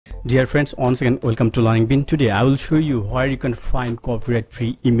Dear friends, once again welcome to Learning Bean. Today I will show you where you can find copyright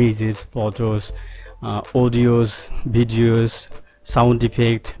free images, photos, audios, videos, sound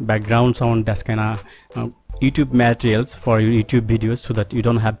effect, background sound, that's kind of YouTube materials for your YouTube videos, so that you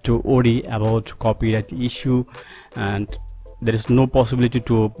don't have to worry about copyright issue and there is no possibility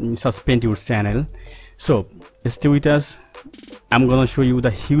to suspend your channel. So stay with us. I'm gonna show you the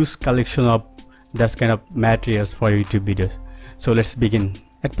huge collection of that kind of materials for YouTube videos. So let's begin.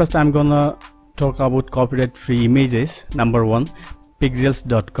 At first I'm gonna talk about copyright free images. Number one,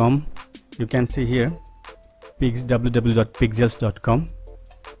 pexels.com. you can see here www.pexels.com.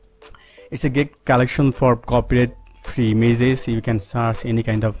 it's a great collection for copyright free images. You can search any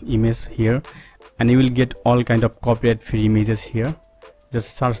kind of image here and you will get all kind of copyright free images here.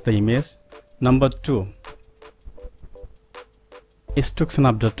 Just search the image. Number two,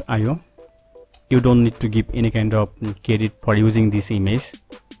 instructionup.io. you don't need to give any kind of credit for using this image.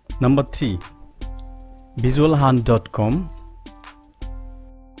 Number three, visualhunt.com.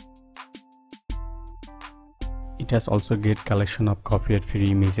 it has also great collection of copyright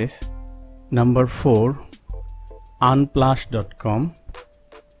free images. Number four, unsplash.com.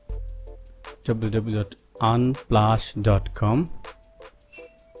 www.unsplash.com.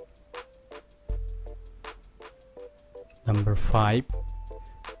 Number five,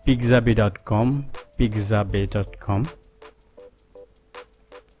 pixabay.com. pixabay.com.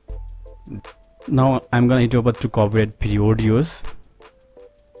 Now I'm gonna head over to copyright free audios.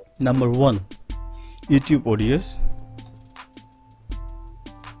 Number one, YouTube audios.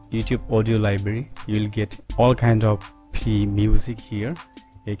 YouTube audio library. You will get all kind of free music here.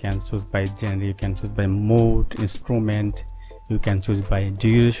 You can choose by genre, you can choose by mode, instrument, you can choose by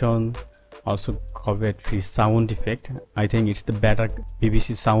duration. Also copyright free sound effect. I think it's the better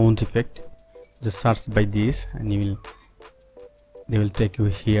BBC sound effect. Just search by this and they will take you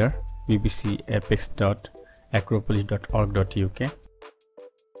here, bbcapex.acropolis.org.uk.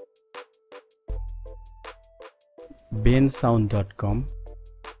 bensound.com.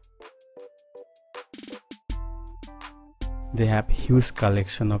 they have huge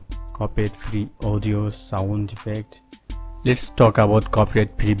collection of copyright free audio, sound effect. Let's talk about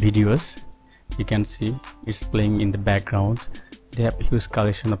copyright free videos. You can see it's playing in the background. They have huge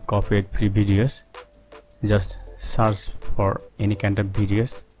collection of copyright free videos. Just search for any kind of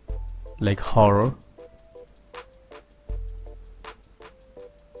videos like horror.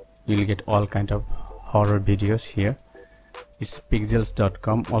 You'll get all kind of horror videos here. It's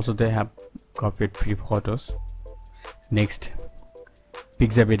pexels.com. also they have copyright free photos. Next,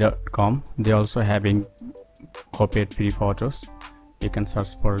 pixabay.com. they also having copyright free photos. You can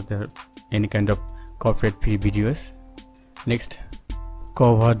search for any kind of copyright free videos. Next,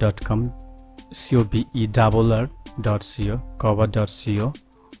 cover.com. cover.co. cover.co.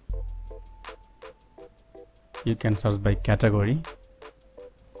 you can search by category.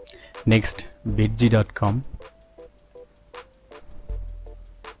 Next, bitg.com.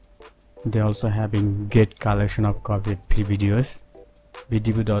 they also having great collection of copyright free videos.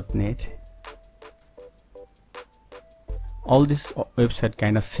 bdb.net. all this website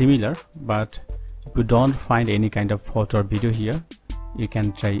kind of similar, but if you don't find any kind of photo or video here, you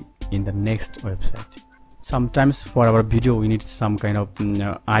can try in the next website. Sometimes for our video we need some kind of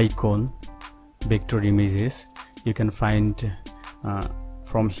icon, vector images. You can find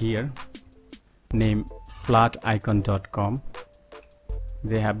from here, name flaticon.com.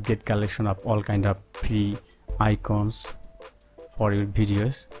 they have great collection of all kind of free icons for your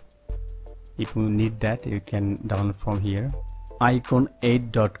videos. If you need that, you can download from here.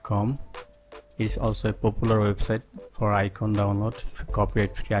 icon8.com is also a popular website for icon download,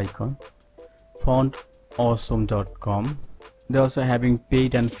 copyright free icon. fontawesome.com. they're also having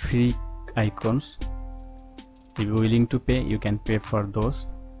paid and free icons. If you're willing to pay, you can pay for those,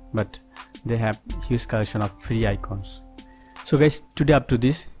 but they have huge collection of free icons. So guys, today up to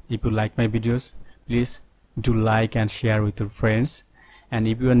this. If you like my videos, please do like and share with your friends. And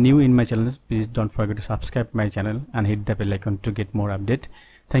if you are new in my channel, please don't forget to subscribe my channel and hit the bell icon to get more update.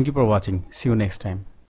 Thank you for watching. See you next time.